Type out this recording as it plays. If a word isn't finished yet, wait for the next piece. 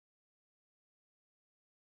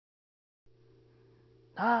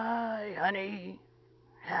Hi, honey.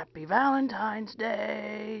 Happy Valentine's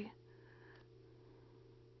Day.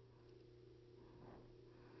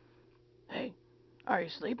 Hey, are you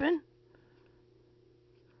sleeping?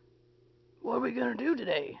 What are we gonna do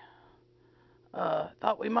today?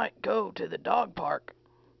 Thought we might go to the dog park.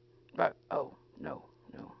 But, oh, no,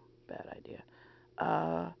 bad idea.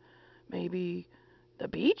 Uh, maybe the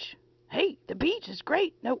beach? Hey, the beach is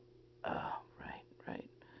great. No. Oh, right.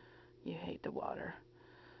 You hate the water.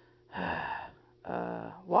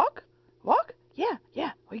 Walk? Walk?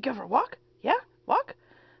 Yeah. We go for a walk? Yeah? Walk?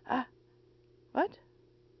 What?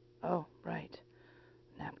 Oh, right.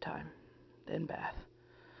 Nap time. Then bath.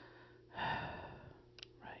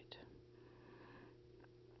 Right.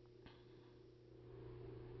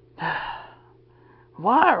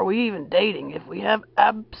 Why are we even dating if we have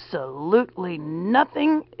absolutely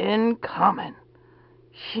nothing in common?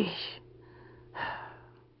 Sheesh.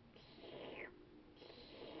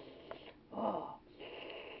 Oh,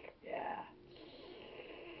 yeah.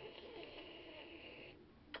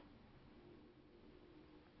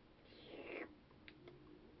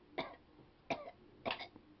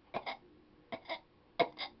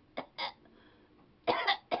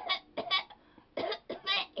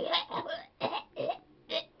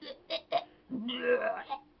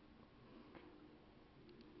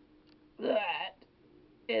 That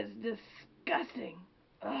is disgusting.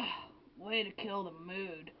 Ugh, way to kill the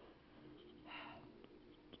mood.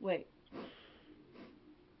 Wait,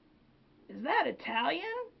 is that Italian?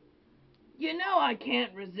 You know I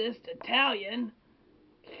can't resist Italian.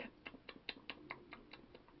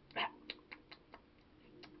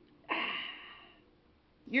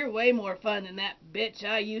 You're way more fun than that bitch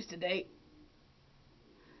I used to date.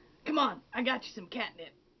 Come on, I got you some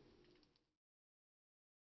catnip.